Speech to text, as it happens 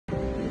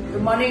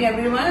Good morning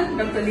everyone,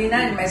 Dr.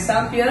 Lina and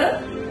myself here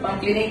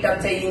from Clinic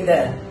Dr.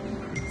 Inder.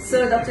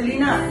 So Dr.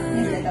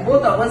 Lina,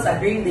 both of us are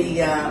doing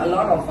a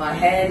lot of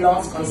hair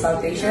loss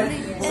consultation.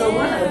 So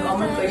what are the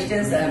common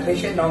questions a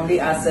patient normally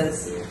asks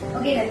us?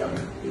 Okay, Datuk.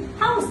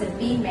 How is the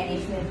pain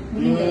management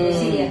during the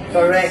procedure?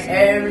 Correct,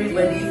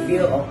 everybody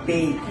fear of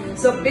pain.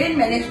 So pain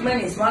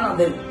management is one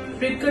of the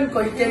frequent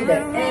questions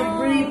that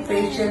every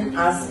patient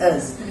asks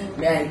us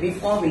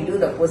before we do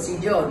the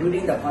procedure or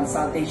during the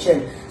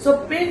consultation.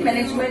 So pain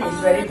management is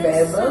very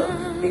variable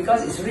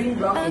because it's ring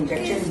block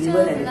injection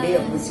given at the day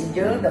of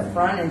procedure, the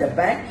front and the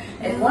back.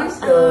 And once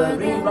the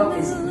ring block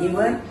is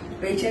given,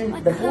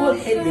 the whole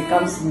head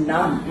becomes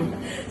numb.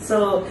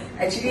 So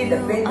actually the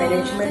pain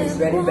management is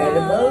very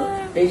variable.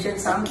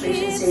 Some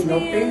patients say no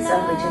pain,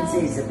 some patients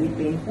say it's a bit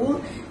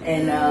painful,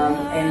 and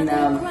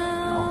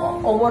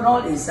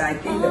overall is, I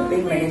think, the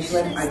pain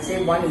management, I'd say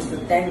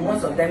 1:10.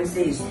 Most of them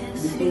say it's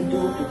between 2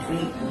 to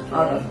 3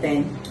 out of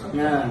 10.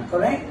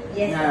 Correct?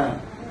 Yes.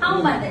 How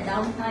about the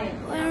downtime?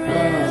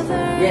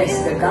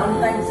 Yes, the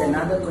downtime is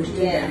another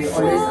question that we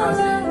always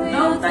ask.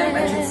 Downtime,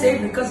 I should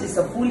say, because it's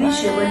a fully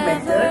shaven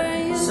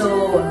method,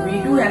 so we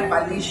do have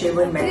partly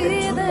shaven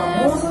method. So for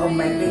most of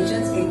my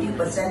patients,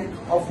 80%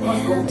 of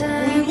course go for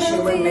fully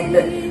shaven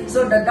method.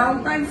 So the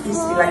downtime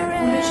is like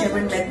fully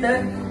shaven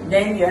method.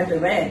 Then you have to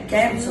wear a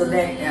cap so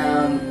that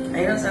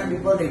I know some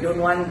people they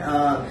don't want,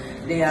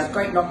 they are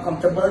quite not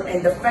comfortable, and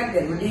the fact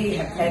that really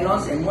have hair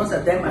loss and most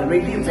of them are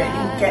really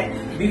wearing cap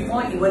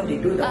before even they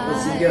do the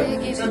procedure.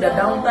 So the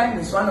downtime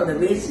is one of the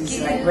ways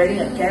is like wearing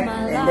a cap,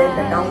 and then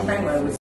the downtime I would